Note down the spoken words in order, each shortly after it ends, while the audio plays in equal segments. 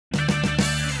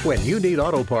When you need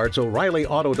auto parts,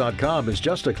 O'ReillyAuto.com is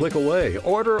just a click away.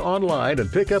 Order online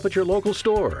and pick up at your local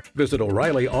store. Visit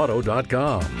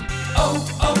O'ReillyAuto.com.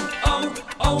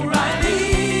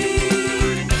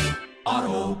 O'Reilly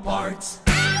Auto Parts.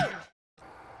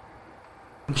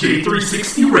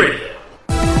 J360 Radio.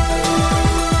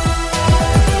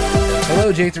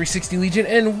 Hello, J360 Legion,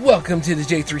 and welcome to the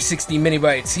J360 Mini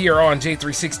Bites here on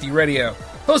J360 Radio,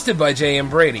 hosted by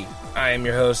J.M. Brady. I am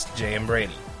your host, J.M.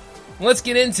 Brady. Let's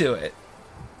get into it.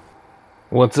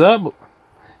 What's up?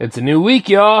 It's a new week,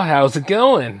 y'all. How's it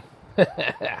going?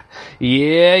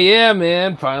 Yeah,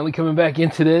 man. Finally coming back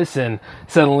into this and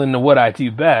settling into what I do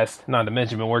best. Not to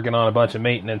mention, been working on a bunch of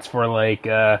maintenance for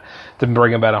to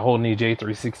bring about a whole new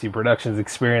J360 Productions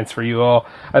experience for you all.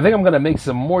 I think I'm going to make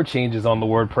some more changes on the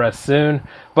WordPress soon.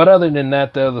 But other than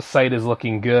that, though, the site is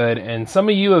looking good. And some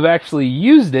of you have actually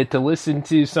used it to listen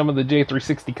to some of the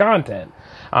J360 content.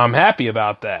 I'm happy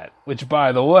about that. Which,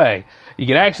 by the way, you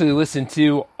can actually listen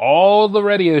to all the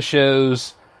radio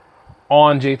shows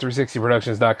on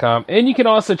J360Productions.com. And you can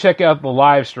also check out the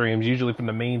live streams, usually from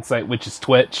the main site, which is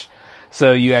Twitch.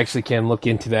 So you actually can look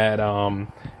into that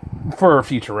for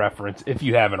future reference if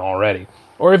you haven't already.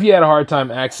 Or if you had a hard time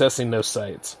accessing those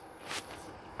sites.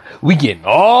 We getting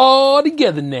all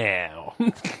together now.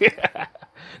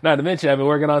 Not to mention, I've been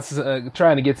working on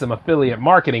trying to get some affiliate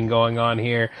marketing going on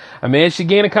here. I managed to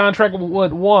gain a contract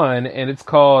with one, and it's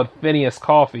called Phineas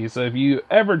Coffee. So if you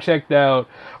ever checked out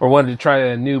or wanted to try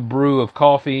a new brew of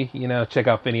coffee, check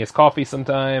out Phineas Coffee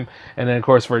sometime. And then, of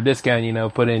course, for a discount,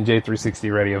 put in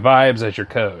J360 Radio Vibes as your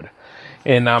code.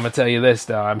 And I'm going to tell you this,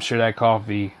 though. I'm sure that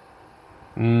coffee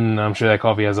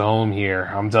has a home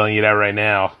here. I'm telling you that right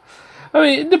now. I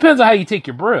mean, it depends on how you take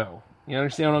your brew. You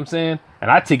understand what I'm saying?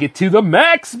 And I take it to the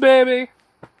max, baby!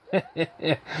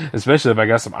 Especially if I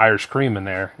got some Irish cream in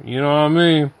there. You know what I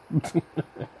mean?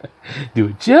 Do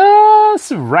it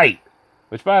just right.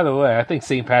 Which, by the way, I think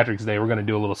St. Patrick's Day, we're going to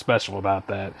do a little special about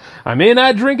that. I may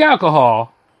not drink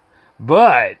alcohol,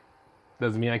 but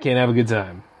doesn't mean I can't have a good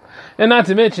time. And not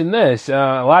to mention this,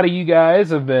 a lot of you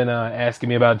guys have been asking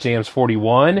me about Jams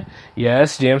 41.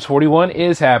 Yes, Jams 41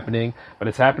 is happening, but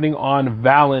it's happening on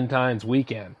Valentine's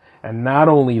weekend. And not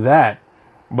only that,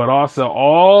 but also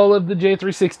all of the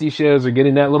J360 shows are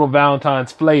getting that little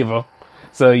Valentine's flavor.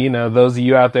 So, those of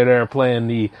you out there that are playing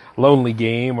the lonely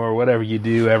game or whatever you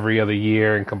do every other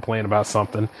year and complain about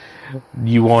something,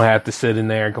 you won't have to sit in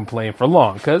there and complain for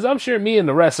long. Because I'm sure me and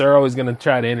the rest are always going to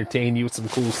try to entertain you with some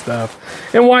cool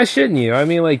stuff. And why shouldn't you? I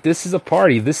mean, this is a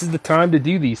party. This is the time to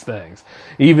do these things.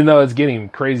 Even though it's getting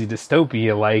crazy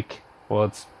dystopia,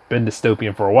 it's been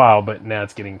dystopian for a while, but now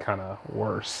it's getting kind of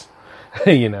worse.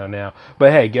 Now.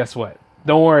 But hey, guess what?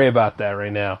 Don't worry about that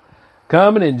right now.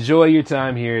 Come and enjoy your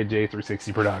time here at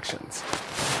J360 Productions.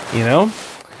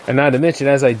 And not to mention,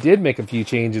 as I did make a few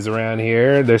changes around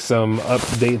here, there's some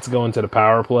updates going to the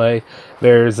Power Play.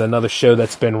 There's another show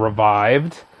that's been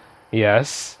revived.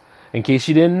 Yes. In case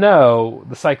you didn't know,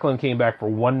 the Cyclone came back for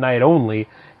one night only,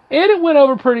 and it went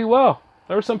over pretty well.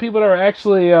 There were some people that were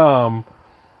actually,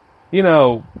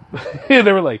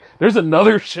 they were like, there's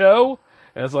another show?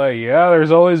 And it's like, yeah,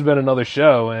 there's always been another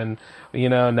show. And,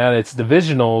 now it's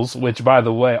divisionals, which, by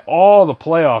the way, all the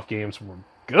playoff games were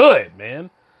good, man.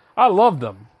 I loved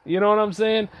them. You know what I'm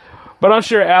saying? But I'm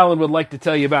sure Alan would like to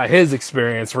tell you about his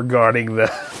experience regarding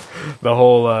the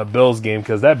whole Bills game,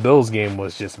 because that Bills game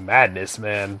was just madness,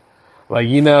 man.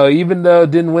 Even though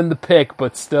it didn't win the pick,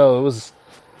 but still, it was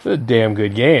a damn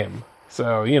good game.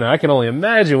 So, I can only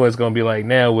imagine what it's going to be like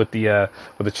now with the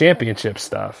championship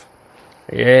stuff.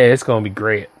 Yeah, it's going to be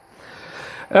great.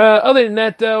 Other than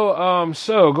that, though,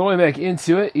 so going back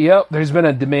into it, yep, there's been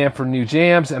a demand for new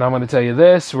jams, and I'm going to tell you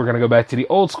this, we're going to go back to the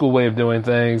old school way of doing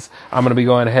things. I'm going to be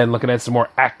going ahead and looking at some more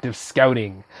active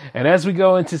scouting. And as we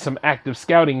go into some active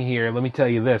scouting here, let me tell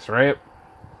you this, right?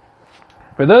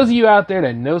 For those of you out there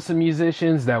that know some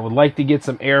musicians that would like to get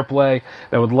some airplay,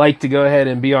 that would like to go ahead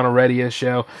and be on a radio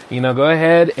show, go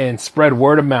ahead and spread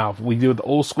word of mouth. We do it the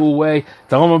old school way.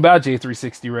 Tell them about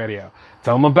J360 Radio.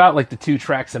 Tell them about the 2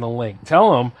 tracks and a link.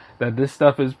 Tell them that this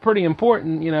stuff is pretty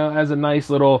important, as a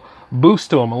nice little boost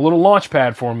to them, a little launch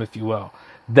pad for them, if you will.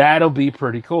 That'll be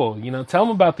pretty cool. Tell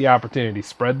them about the opportunity.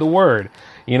 Spread the word.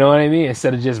 You know what I mean?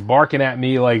 Instead of just barking at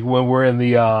me when we're in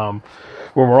the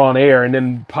when we're on air and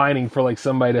then pining for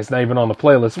somebody that's not even on the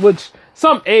playlist, which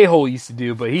some a-hole used to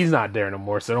do, but he's not there no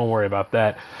more, so don't worry about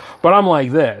that. But I'm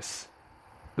like this.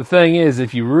 The thing is,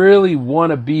 if you really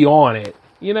want to be on it,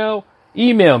 email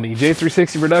me,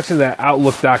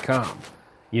 j360productions@outlook.com.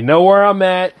 You know where I'm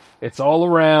at. It's all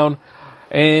around.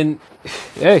 And,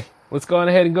 hey, let's go on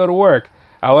ahead and go to work.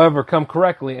 However, come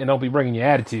correctly and don't be bringing your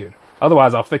attitude.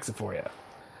 Otherwise, I'll fix it for you.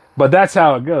 But that's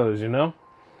how it goes, you know?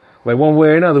 Like, one way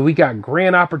or another, we got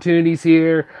grand opportunities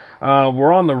here.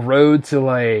 We're on the road to,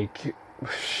 like,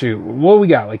 shoot, what we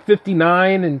got? Like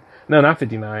 59 and... No, not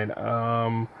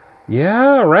 59.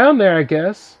 Yeah, around there, I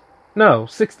guess. No,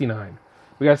 69.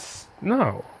 We got...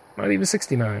 No, not even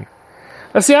 69.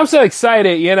 Now, see, I'm so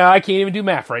excited, you know, I can't even do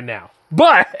math right now.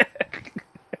 But...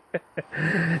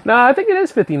 No, I think it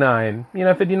is 59. You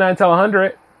know, 59 till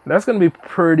 100. That's going to be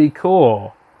pretty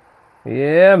cool.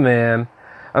 Yeah, man.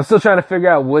 I'm still trying to figure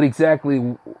out what exactly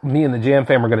me and the Jam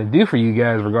fam are going to do for you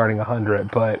guys regarding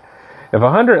 100. But if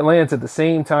 100 lands at the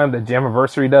same time that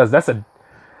Jamiversary does, that's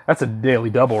a daily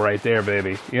double right there,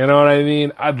 baby. You know what I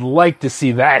mean? I'd like to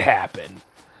see that happen.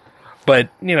 But,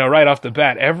 you know, right off the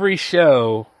bat, every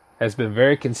show has been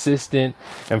very consistent,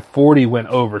 and 40 went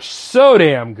over so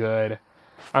damn good.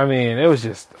 I mean, it was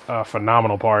just a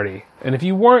phenomenal party. And if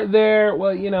you weren't there,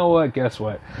 well, you know what? Guess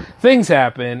what? Things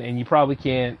happen, and you probably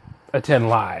can't attend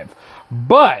live.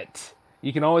 But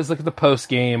you can always look at the post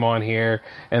game on here,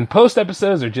 and post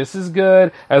episodes are just as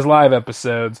good as live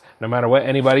episodes, no matter what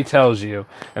anybody tells you.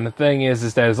 And the thing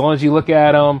is that as long as you look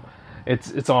at them,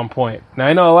 it's on point. Now,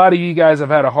 I know a lot of you guys have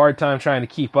had a hard time trying to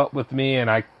keep up with me, and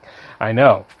I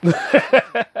know.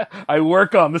 I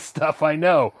work on the stuff, I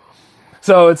know.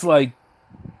 So it's like,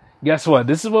 guess what?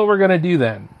 This is what we're going to do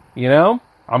then. You know?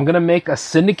 I'm going to make a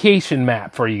syndication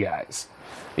map for you guys.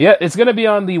 Yeah, it's going to be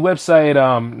on the website,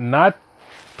 not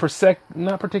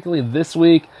particularly this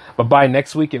week, but by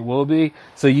next week it will be.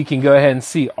 So you can go ahead and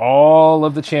see all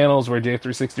of the channels where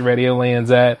J360 Radio lands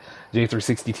at,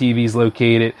 J360 TV is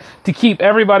located, to keep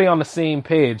everybody on the same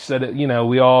page so that, you know,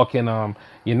 we all can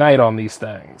unite on these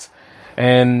things.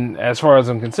 And as far as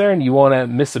I'm concerned, you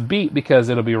won't miss a beat because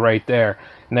it'll be right there.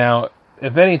 Now,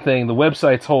 if anything, the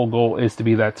website's whole goal is to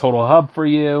be that total hub for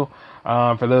you.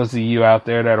 For those of you out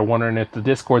there that are wondering if the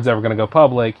Discord's ever going to go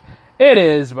public, it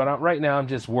is, but right now I'm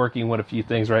just working with a few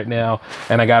things right now,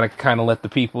 and I got to kind of let the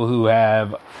people who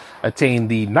have attained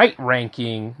the night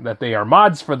ranking that they are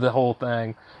mods for the whole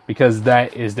thing, because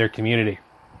that is their community.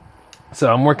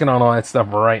 So I'm working on all that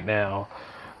stuff right now,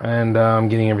 and I'm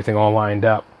getting everything all lined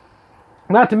up.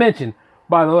 Not to mention,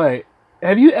 by the way,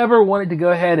 have you ever wanted to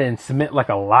go ahead and submit like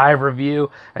a live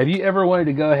review? Have you ever wanted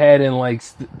to go ahead and like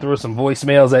throw some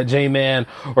voicemails at J-Man,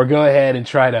 or go ahead and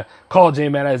try to call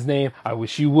J-Man at his name? I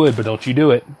wish you would, but don't you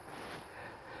do it.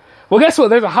 Well, guess what?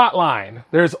 There's a hotline.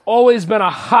 There's always been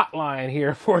a hotline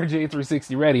here for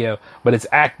J360 Radio, but it's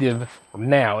active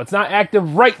now. It's not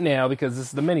active right now because this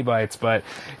is the mini bites, but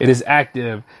it is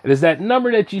active. It is that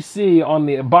number that you see on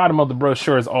the bottom of the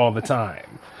brochures all the time.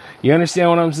 You understand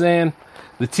what I'm saying?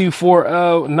 The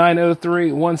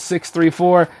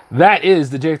 240-903-1634. That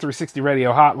is the J360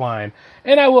 Radio hotline.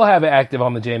 And I will have it active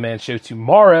on the J-Man Show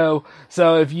tomorrow.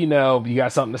 So if you know you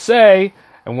got something to say,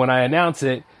 and when I announce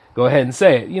it, go ahead and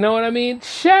say it. You know what I mean?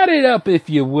 Shout it up if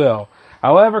you will.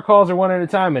 However, calls are one at a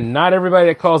time, and not everybody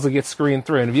that calls will get screened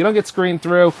through. And if you don't get screened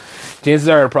through, chances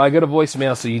are it'll probably go to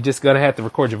voicemail, so you're just going to have to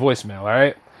record your voicemail, all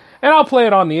right? And I'll play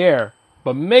it on the air.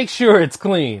 But make sure it's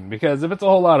clean, because if it's a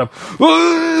whole lot of,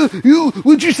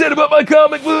 what you said about my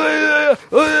comic,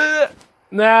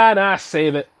 nah,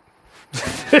 save it.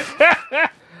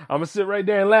 I'm going to sit right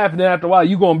there and laugh, and then after a while,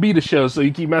 you're going to be the show, so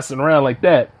you keep messing around like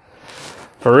that.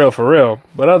 For real.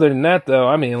 But other than that, though,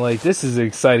 I mean, like, this is an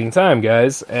exciting time,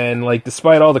 guys. And, like,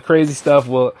 despite all the crazy stuff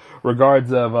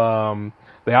regards of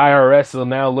the IRS will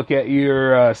now look at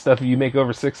your stuff if you make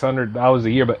over $600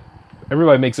 a year, but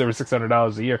everybody makes over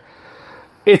 $600 a year.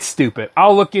 It's stupid.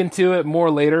 I'll look into it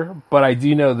more later, but I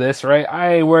do know this, right?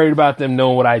 I ain't worried about them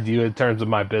knowing what I do in terms of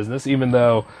my business, even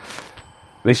though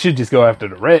they should just go after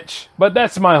the rich. But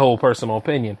that's my whole personal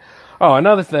opinion. Oh,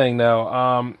 another thing,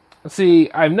 though.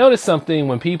 See, I've noticed something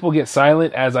when people get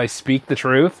silent as I speak the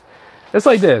truth. It's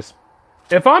like this.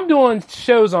 If I'm doing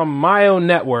shows on my own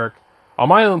network, on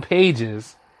my own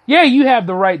pages, yeah, you have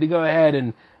the right to go ahead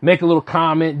and make a little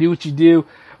comment, do what you do,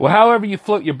 well, however you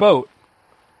float your boat.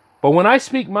 But when I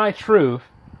speak my truth,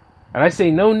 and I say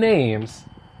no names,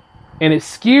 and it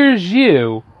scares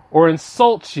you, or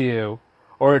insults you,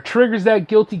 or it triggers that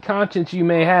guilty conscience you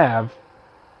may have,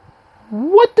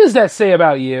 what does that say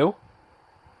about you?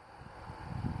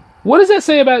 What does that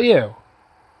say about you?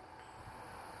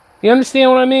 You understand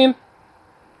what I mean?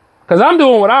 Because I'm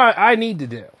doing what I need to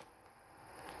do.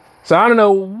 So I don't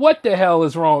know what the hell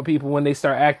is wrong with people when they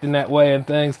start acting that way and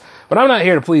things. But I'm not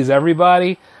here to please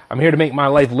everybody. I'm here to make my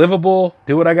life livable,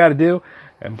 do what I got to do,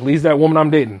 and please that woman I'm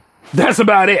dating. That's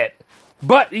about it.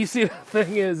 But you see, the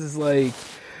thing is like,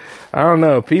 I don't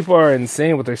know. People are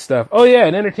insane with their stuff. Oh, yeah,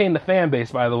 and entertain the fan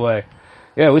base, by the way.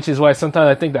 Yeah, which is why sometimes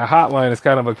I think that hotline is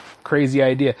kind of a crazy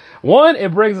idea. One,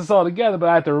 it brings us all together, but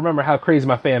I have to remember how crazy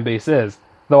my fan base is.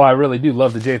 Though I really do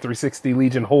love the J360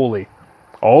 Legion wholly.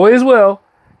 Always will.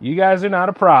 You guys are not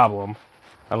a problem.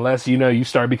 Unless, you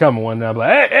start becoming one. And I'm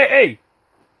like, hey!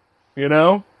 You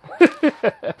know?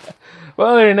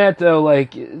 Well, other than that, though,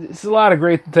 it's a lot of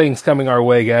great things coming our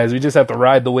way, guys. We just have to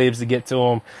ride the waves to get to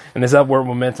them. And this upward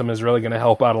momentum is really going to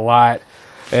help out a lot.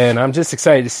 And I'm just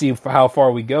excited to see how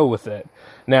far we go with it.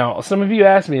 Now, some of you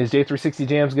asked me, is J360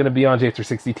 Jams going to be on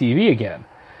J360 TV again?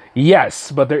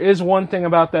 Yes, but there is one thing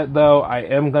about that, though. I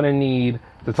am going to need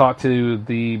to talk to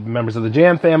the members of the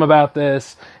Jam fam about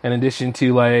this, in addition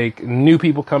to, new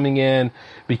people coming in,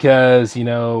 because,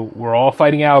 we're all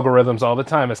fighting algorithms all the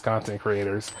time as content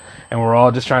creators, and we're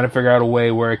all just trying to figure out a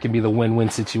way where it can be the win-win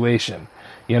situation.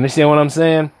 You understand what I'm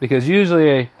saying? Because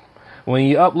usually, when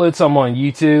you upload something on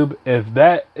YouTube,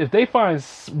 if they find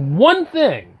one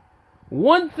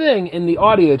thing in the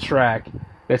audio track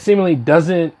that seemingly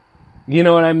doesn't,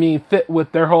 fit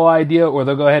with their whole idea, or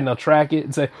they'll go ahead and they'll track it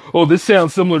and say, oh, this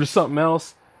sounds similar to something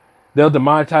else, they'll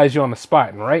demonetize you on the spot.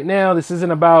 And right now, this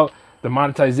isn't about the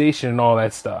monetization and all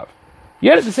that stuff.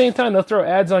 Yet at the same time, they'll throw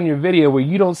ads on your video where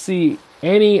you don't see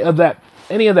any of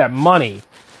that money,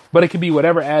 but it could be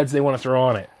whatever ads they want to throw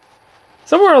on it.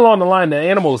 Somewhere along the line, the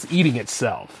animal is eating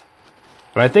itself.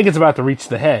 But I think it's about to reach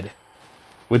the head,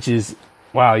 which is,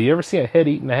 wow, you ever see a head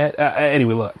eating a head?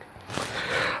 Anyway, look.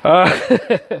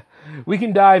 We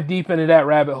can dive deep into that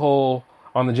rabbit hole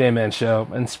on the J-Man Show.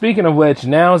 And speaking of which,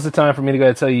 now is the time for me to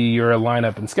go tell you your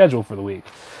lineup and schedule for the week.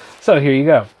 So here you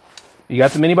go. You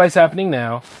got the Mini Bites happening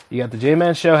now. You got the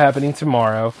J-Man Show happening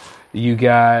tomorrow. You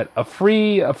got a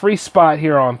free spot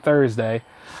here on Thursday.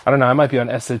 I don't know. I might be on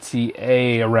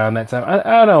SOTA around that time.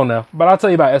 I don't know. But I'll tell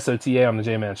you about SOTA on the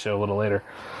J-Man Show a little later.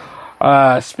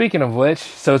 Speaking of which,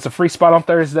 so it's a free spot on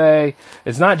Thursday.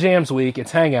 It's not Jams week,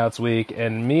 it's Hangouts week,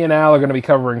 and me and Al are going to be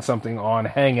covering something on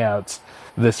Hangouts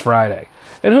this Friday.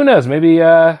 And who knows, maybe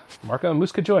Marco and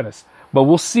Moose could join us. But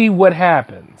we'll see what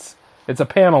happens. It's a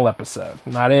panel episode,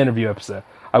 not an interview episode.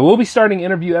 I will be starting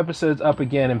interview episodes up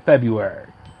again in February.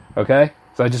 Okay?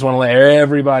 So I just want to let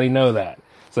everybody know that.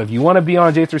 So if you want to be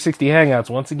on J360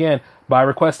 Hangouts, once again, by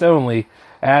request only,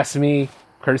 ask me,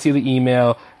 courtesy of the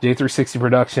email,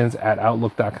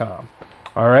 j360productions@outlook.com.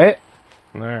 All right?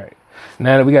 Now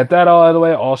that we got that all out of the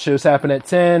way, all shows happen at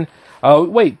 10. Oh,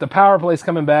 wait, the Power Play is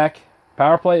coming back.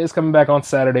 Power Play is coming back on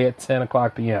Saturday at 10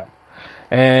 o'clock p.m.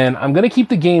 And I'm going to keep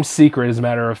the game secret, as a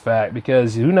matter of fact,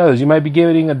 because who knows, you might be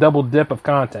getting a double dip of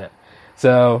content.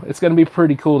 So it's going to be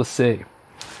pretty cool to see.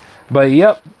 But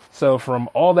yep, so from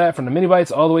all that, from the Mini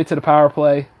Bites all the way to the Power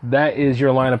Play, that is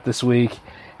your lineup this week.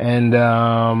 And,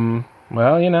 well,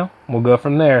 we'll go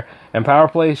from there. And Power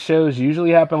Play shows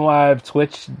usually happen live,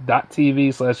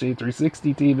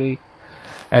 twitch.tv/J360TV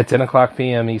at 10 o'clock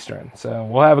p.m. Eastern. So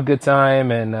we'll have a good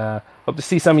time, and hope to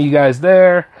see some of you guys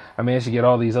there. I managed to get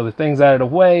all these other things out of the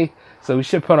way, so we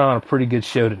should put on a pretty good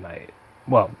show tonight.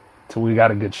 Well, till we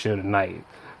got a good show tonight.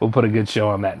 We'll put a good show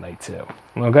on that night, too.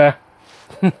 Okay?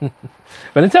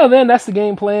 But until then, that's the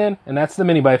game plan, and that's the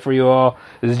Mini Bite for you all.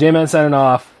 This is J-Man signing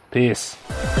off. Peace.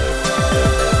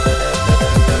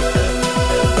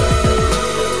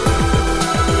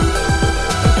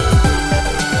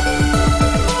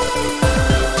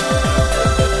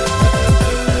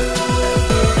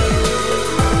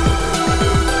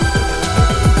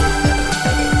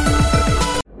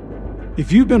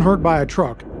 If you've been hurt by a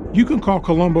truck, you can call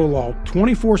Colombo Law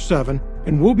 24/7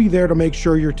 and we'll be there to make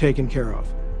sure you're taken care of.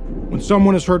 When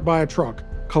someone is hurt by a truck,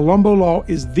 Colombo Law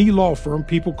is the law firm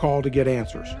people call to get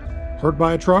answers. Hurt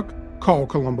by a truck? Call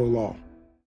Colombo Law.